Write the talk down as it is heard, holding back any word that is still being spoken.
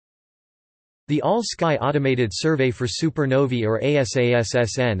The All-Sky Automated Survey for SuperNovae or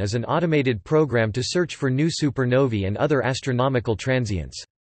ASASSN is an automated program to search for new supernovae and other astronomical transients.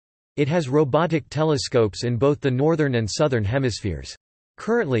 It has robotic telescopes in both the northern and southern hemispheres.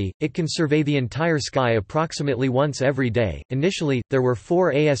 Currently, it can survey the entire sky approximately once every day. Initially, there were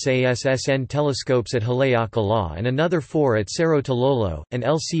 4 ASASSN telescopes at Haleakala and another 4 at Cerro Tololo, an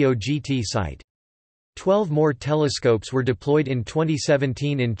LCOGT site. 12 more telescopes were deployed in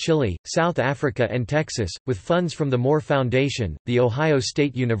 2017 in Chile, South Africa and Texas, with funds from the Moore Foundation, The Ohio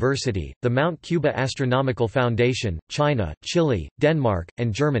State University, the Mount Cuba Astronomical Foundation, China, Chile, Denmark,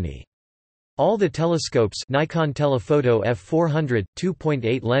 and Germany. All the telescopes Nikon Telephoto f400,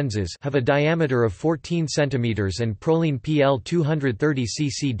 2.8 lenses have a diameter of 14 cm and Proline PL230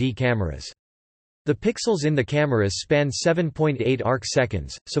 CCD cameras. The pixels in the cameras span 7.8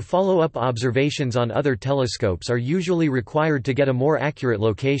 arc-seconds, so follow-up observations on other telescopes are usually required to get a more accurate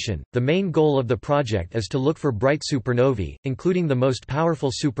location. The main goal of the project is to look for bright supernovae, including the most powerful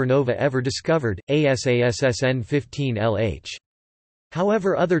supernova ever discovered, ASASSN 15LH.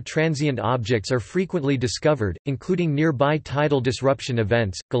 However, other transient objects are frequently discovered, including nearby tidal disruption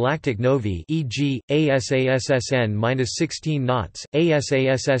events, galactic novae e.g., ASASSN-16 knots,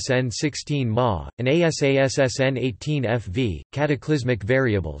 ASASSN-16 Ma, and ASASSN-18 FV, cataclysmic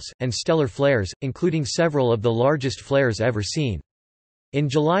variables, and stellar flares, including several of the largest flares ever seen. In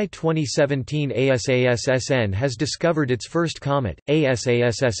July 2017, ASASSN has discovered its first comet,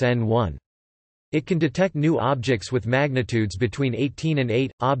 ASASSN-1. It can detect new objects with magnitudes between 18 and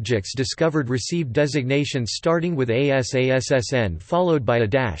 8. Objects discovered received designations starting with ASASSN followed by a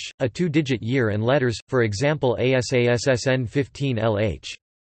dash, a 2-digit year and letters, for example ASASSN 15LH.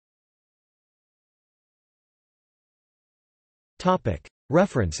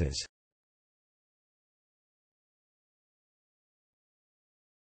 References